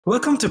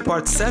Welcome to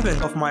part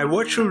 7 of my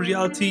virtual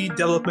reality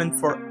development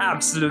for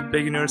absolute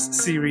beginners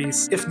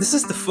series. If this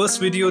is the first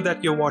video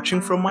that you're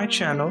watching from my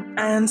channel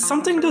and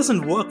something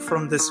doesn't work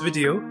from this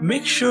video,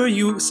 make sure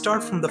you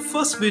start from the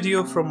first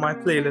video from my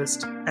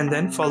playlist and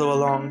then follow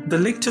along. The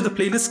link to the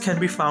playlist can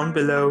be found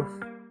below.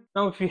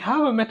 Now if you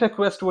have a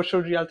MetaQuest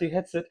virtual reality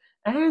headset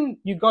and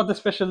you got the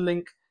special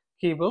link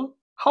cable,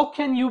 how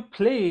can you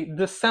play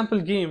this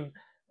sample game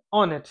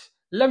on it?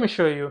 Let me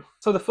show you.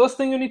 So the first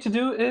thing you need to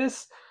do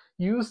is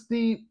use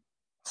the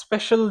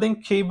special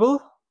link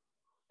cable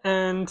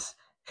and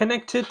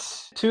connect it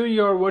to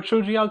your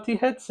virtual reality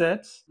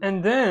headset,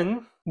 and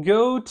then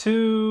go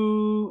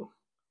to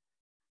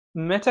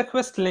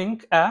MetaQuest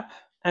Link app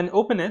and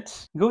open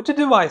it. Go to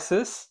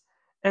devices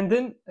and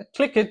then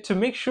click it to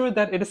make sure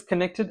that it is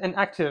connected and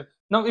active.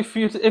 Now if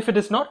it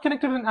is not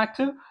connected and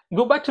active,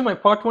 go back to my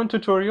part 1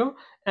 tutorial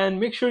and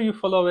make sure you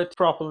follow it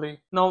properly.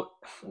 Now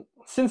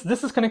since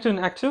this is connected and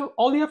active,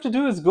 all you have to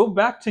do is go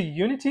back to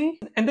Unity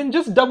and then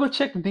just double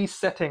check these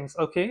settings,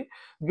 okay?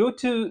 Go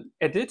to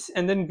Edit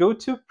and then go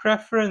to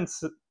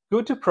Preference,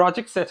 go to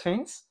Project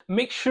Settings.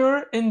 Make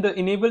sure in the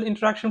Enable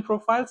Interaction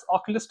Profiles,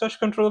 Oculus Touch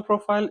Controller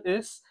profile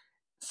is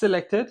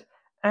selected,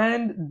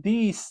 and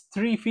these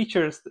three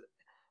features,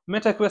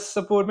 MetaQuest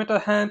support, Meta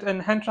Hand,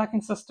 and hand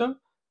tracking system,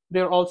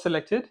 they're all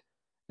selected.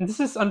 And this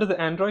is under the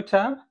Android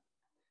tab.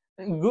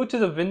 Go to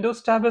the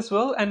Windows tab as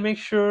well and make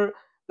sure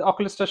the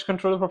Oculus Touch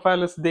Controller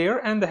profile is there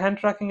and the hand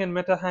tracking and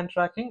Meta Hand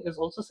tracking is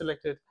also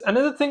selected.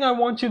 Another thing I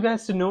want you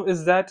guys to know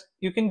is that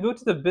you can go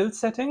to the build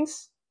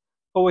settings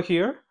over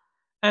here,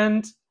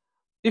 and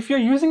if you're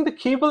using the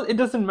cable, it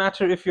doesn't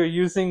matter if you're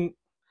using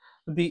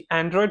the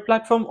Android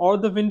platform or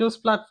the Windows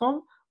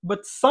platform,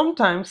 but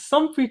sometimes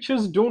some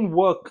features don't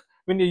work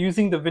when you're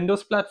using the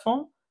Windows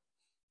platform,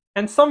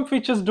 and some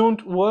features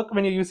don't work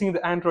when you're using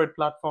the Android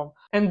platform.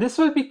 And this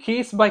will be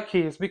case by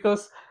case,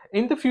 because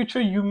in the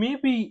future you may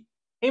be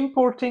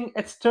importing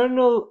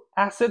external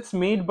assets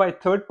made by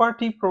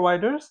third-party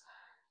providers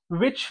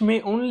which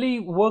may only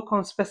work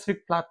on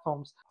specific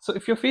platforms. So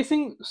if you're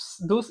facing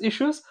those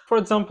issues, for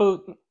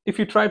example, if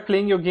you tried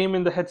playing your game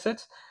in the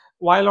headset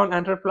while on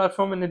Android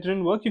platform and it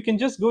didn't work, you can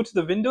just go to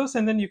the Windows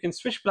and then you can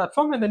switch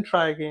platform and then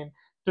try again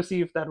to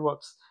see if that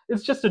works.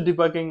 It's just a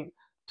debugging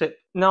tip.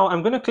 Now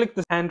I'm going to click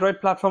this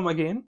Android platform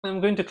again. I'm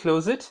going to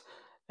close it,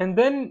 and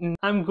then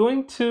I'm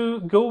going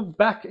to go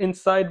back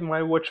inside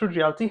my virtual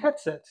reality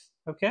headset.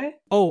 Okay.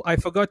 Oh, I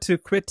forgot to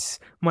quit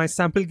my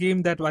sample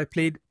game that I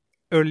played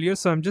earlier,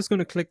 so I'm just going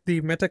to click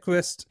the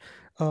MetaQuest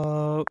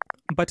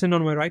button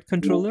on my right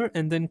controller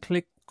and then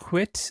click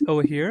quit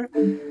over here.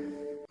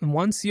 And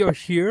once you're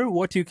here,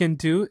 what you can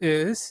do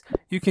is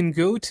you can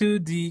go to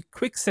the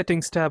quick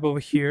settings tab over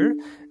here,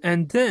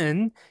 and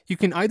then you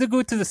can either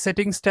go to the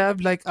settings tab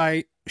like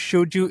I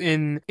showed you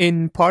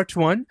in part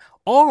 1,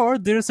 or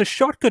there's a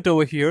shortcut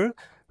over here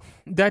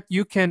that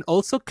you can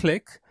also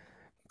click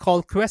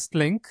called Quest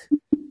Link.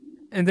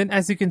 And then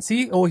as you can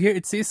see over here,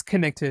 it says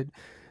connected.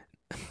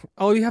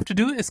 All you have to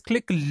do is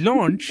click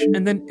launch,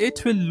 and then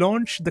it will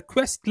launch the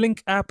Quest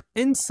Link app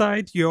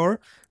inside your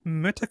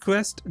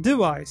MetaQuest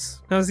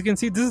device. Now as you can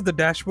see, this is the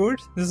dashboard.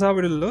 This is how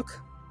it will look.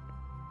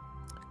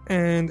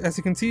 And as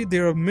you can see,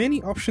 there are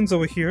many options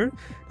over here.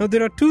 Now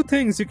there are two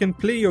things you can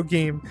play your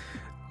game.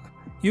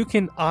 You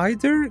can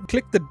either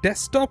click the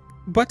desktop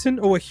button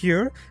over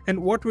here, and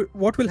what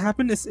will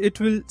happen is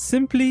it will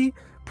simply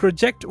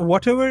project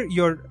whatever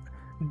your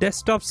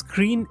desktop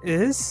screen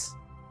is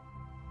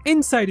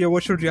inside your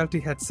virtual reality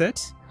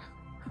headset.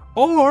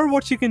 Or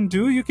what you can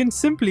do, you can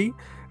simply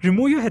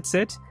remove your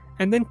headset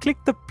and then click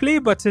the play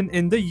button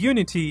in the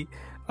Unity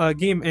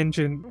game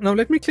engine. Now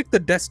let me click the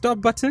desktop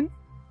button.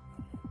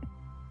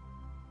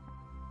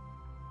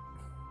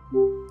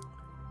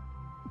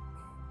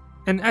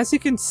 And as you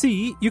can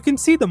see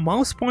the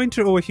mouse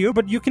pointer over here,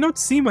 but you cannot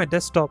see my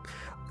desktop.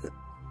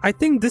 I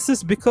think this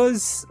is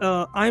because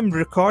I'm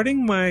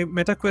recording my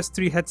MetaQuest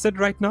 3 headset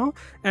right now,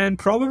 and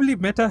probably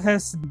Meta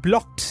has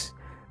blocked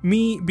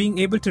me being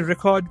able to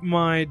record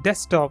my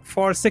desktop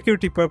for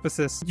security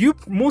purposes. You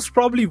most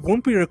probably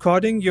won't be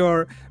recording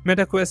your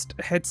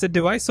MetaQuest headset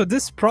device, so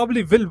this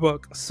probably will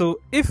work. So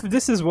if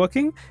this is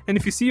working, and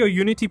if you see your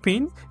Unity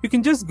pane, you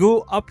can just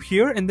go up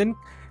here and then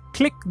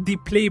click the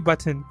play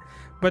button.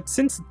 But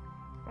since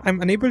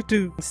I'm unable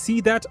to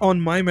see that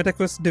on my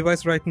MetaQuest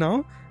device right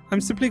now, I'm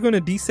simply going to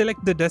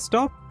deselect the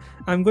desktop.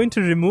 I'm going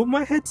to remove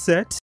my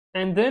headset,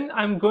 and then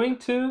I'm going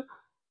to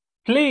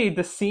play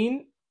the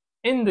scene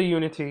in the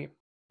Unity.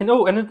 And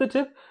oh, another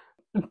tip,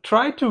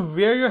 try to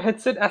wear your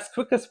headset as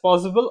quick as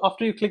possible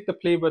after you click the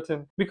play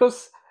button,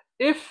 because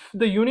if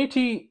the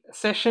Unity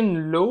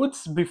session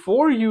loads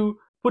before you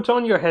put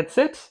on your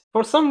headset,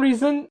 for some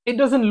reason it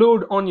doesn't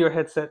load on your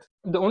headset.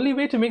 The only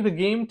way to make the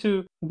game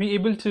to be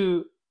able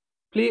to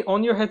play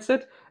on your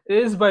headset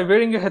is by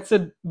wearing your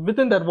headset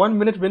within that 1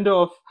 minute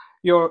window of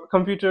your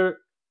computer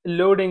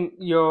loading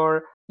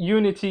your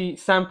Unity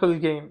sample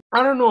game.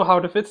 I don't know how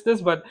to fix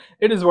this, but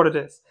it is what it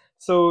is.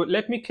 So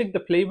let me click the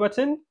play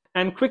button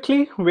and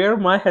quickly wear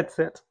my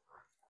headset.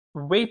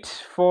 Wait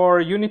for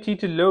Unity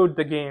to load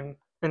the game.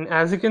 And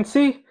as you can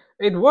see,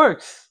 it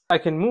works. I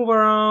can move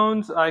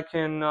around, I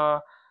can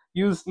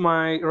use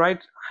my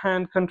right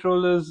hand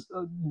controller's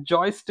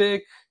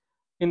joystick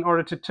in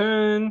order to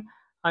turn,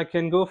 I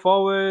can go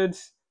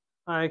forwards,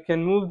 I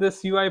can move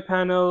this UI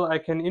panel, I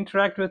can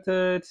interact with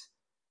it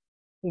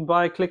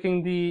by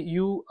clicking the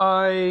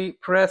UI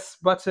press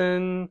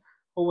button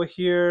over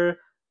here.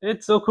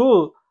 It's so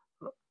cool.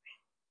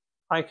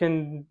 I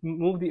can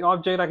move the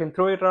object, I can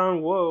throw it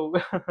around. Whoa.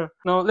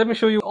 Now let me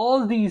show you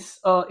all these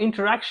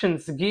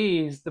interactions: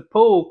 gaze, the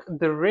poke,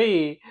 the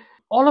ray.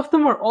 All of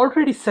them are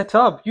already set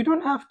up. You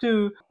don't have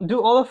to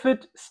do all of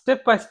it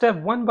step by step,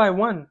 one by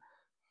one,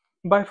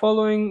 by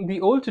following the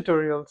old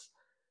tutorials.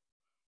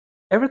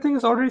 Everything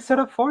is already set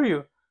up for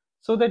you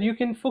so that you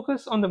can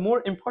focus on the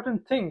more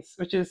important things,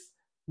 which is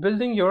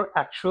building your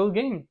actual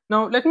game.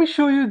 Now let me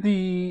show you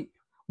the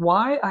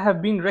why I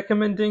have been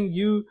recommending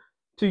you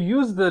to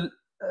use the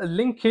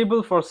link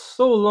cable for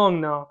so long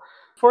now.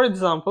 For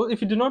example,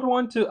 if you do not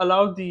want to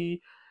allow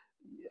the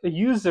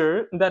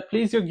user that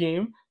plays your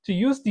game to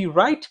use the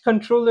right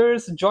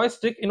controller's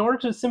joystick in order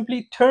to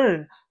simply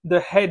turn the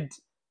head,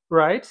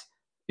 right?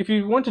 If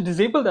you want to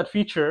disable that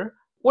feature,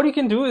 what you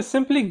can do is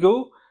simply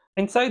go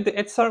inside the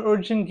XR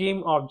Origin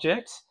game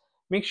object,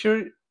 make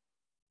sure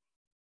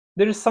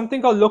there is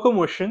something called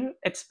locomotion,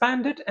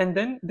 expand it, and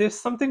then there's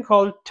something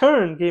called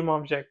turn game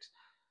object.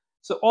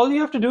 So all you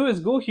have to do is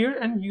go here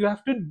and you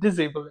have to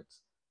disable it.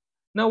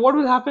 Now what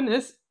will happen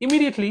is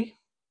immediately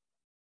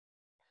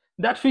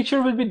that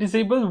feature will be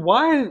disabled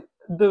while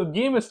the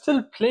game is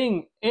still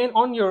playing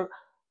on your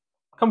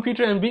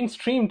computer and being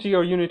streamed to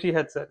your Unity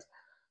headset.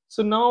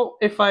 So now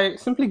if I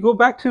simply go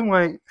back to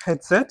my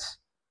headset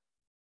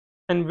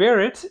and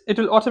wear it, it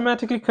will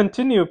automatically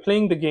continue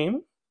playing the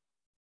game.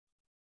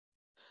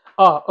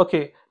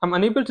 Okay, I'm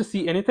unable to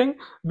see anything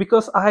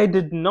because I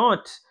did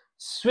not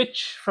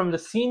switch from the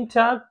scene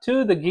tab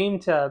to the game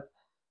tab.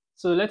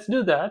 So let's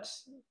do that.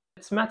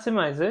 Let's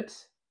maximize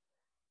it.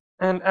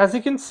 And as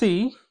you can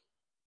see,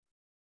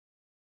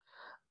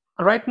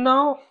 right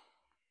now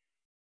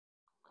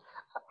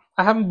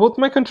I have both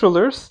my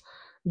controllers,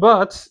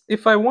 but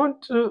if I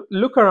want to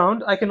look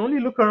around, I can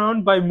only look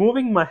around by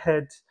moving my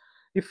head.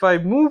 If I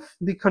move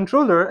the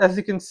controller, as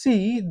you can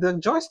see, the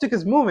joystick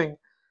is moving,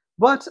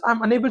 but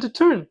I'm unable to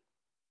turn.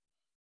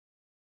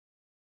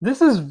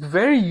 This is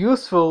very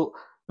useful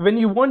when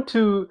you want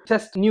to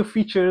test new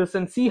features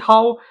and see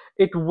how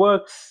it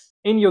works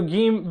in your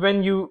game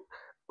when you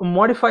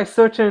modify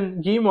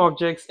certain game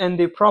objects and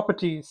their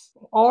properties,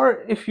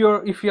 or if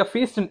you're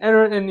faced an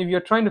error and if you're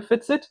trying to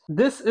fix it,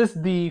 this is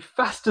the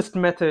fastest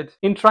method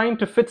in trying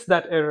to fix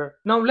that error.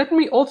 Now let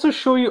me also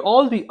show you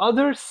all the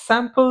other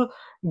sample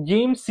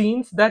game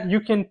scenes that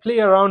you can play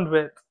around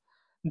with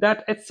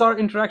that XR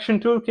Interaction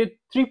Toolkit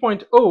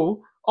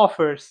 3.0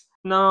 offers.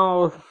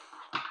 Now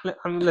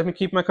let me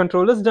keep my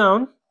controllers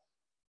down,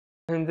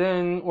 and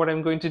then what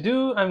I'm going to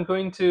do, I'm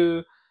going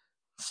to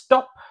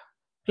stop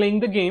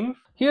playing the game.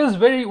 Here's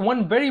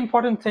one very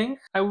important thing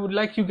I would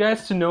like you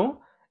guys to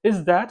know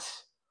is that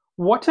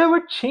whatever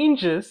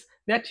changes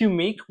that you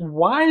make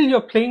while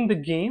you're playing the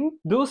game,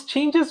 those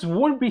changes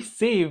won't be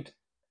saved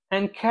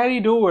and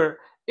carried over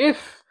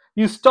if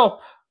you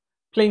stop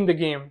playing the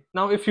game.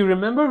 Now if you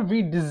remember,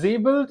 we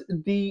disabled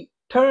the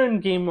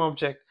turn game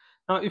object.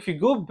 Now if you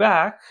go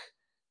back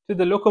to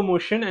the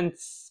locomotion and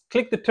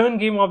click the turn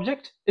game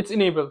object, it's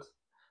enabled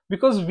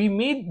because we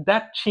made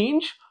that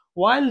change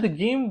while the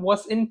game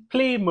was in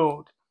play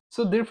mode.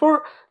 So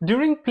therefore,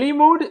 during play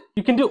mode,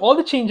 you can do all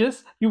the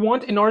changes you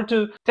want in order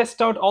to test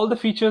out all the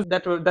features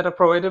that are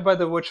provided by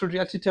the virtual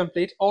reality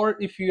template. Or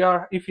if you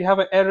have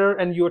an error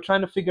and you are trying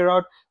to figure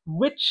out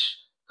which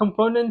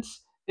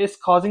components is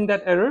causing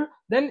that error,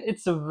 then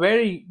it's a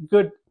very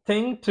good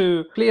thing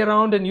to play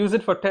around and use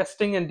it for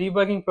testing and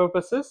debugging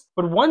purposes.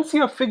 But once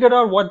you have figured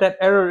out what that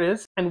error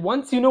is, and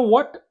once you know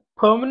what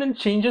permanent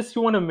changes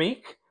you want to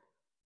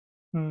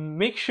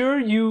make sure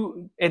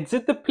you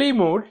exit the play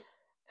mode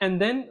and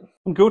then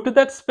go to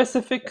that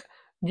specific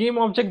game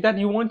object that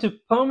you want to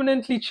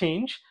permanently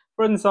change,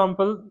 for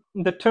example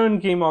the turn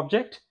game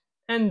object,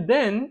 and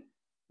then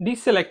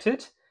deselect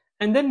it,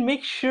 and then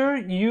make sure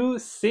you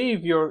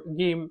save your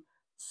game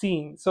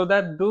scene so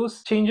that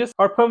those changes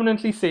are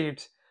permanently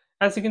saved.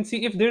 As you can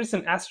see, if there's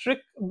an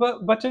asterisk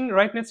button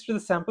right next to the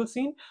sample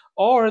scene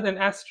or an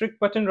asterisk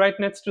button right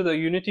next to the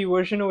Unity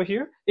version over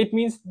here, it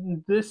means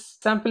this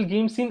sample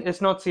game scene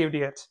is not saved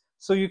yet.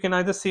 So you can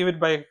either save it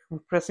by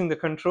pressing the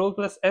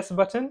Ctrl+S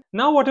button.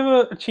 Now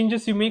whatever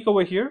changes you make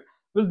over here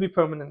will be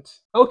permanent.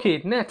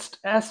 Okay, next,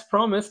 as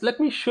promised, let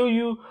me show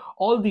you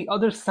all the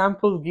other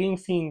sample game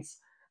scenes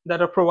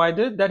that are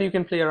provided that you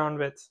can play around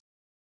with.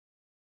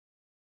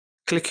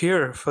 Click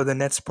here for the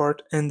next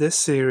part in this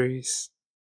series.